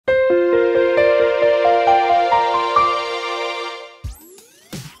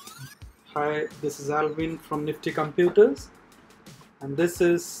This is Alvin from Nifty Computers, and this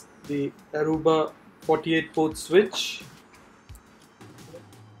is the Aruba 48 port switch.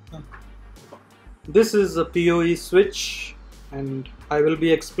 This is a PoE switch, and I will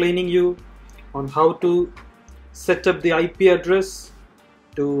be explaining you on how to set up the IP address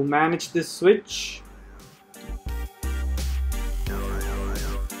to manage this switch.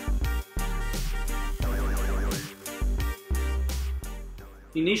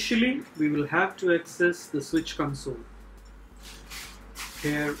 Initially, we will have to access the switch console.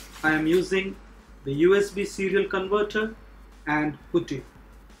 Here I am using the USB serial converter and PuTTY.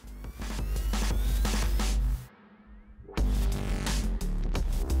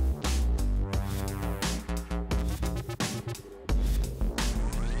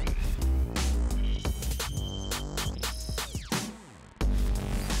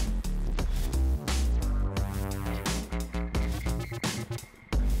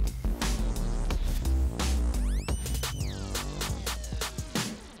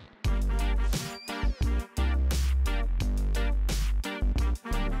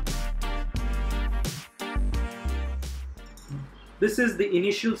 This is the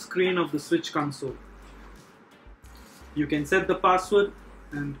initial screen of the switch console. You can set the password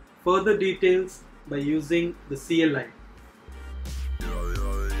and further details by using the CLI.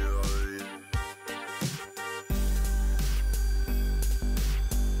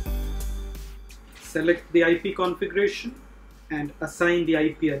 Select the IP configuration and assign the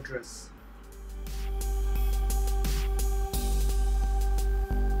IP address.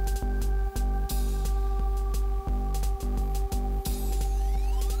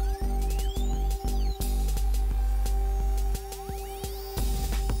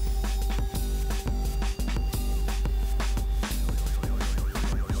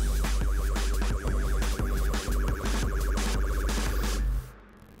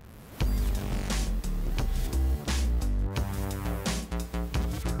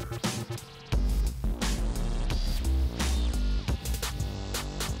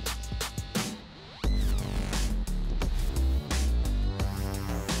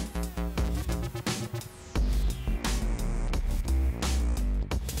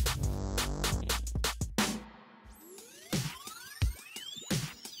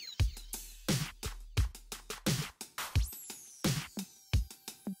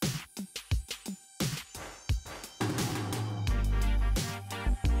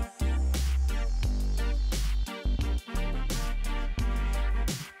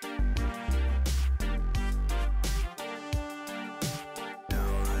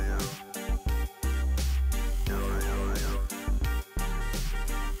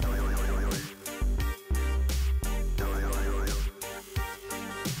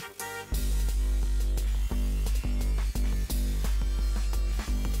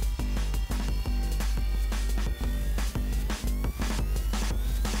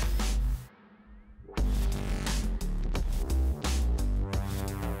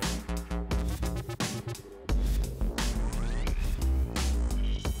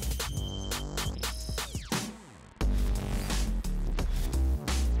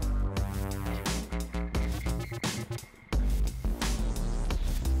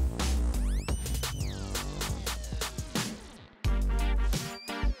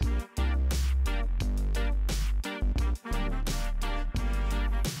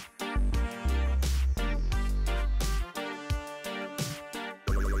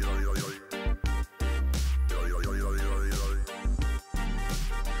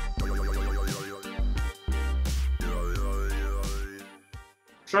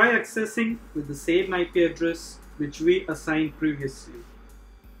 Try accessing with the same IP address which we assigned previously.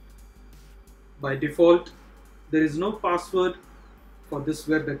 By default, there is no password for this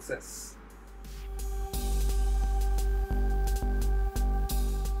web access.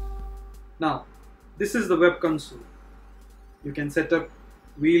 Now, this is the web console. You can set up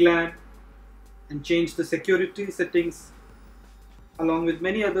VLAN and change the security settings along with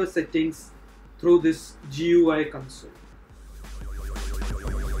many other settings through this GUI console.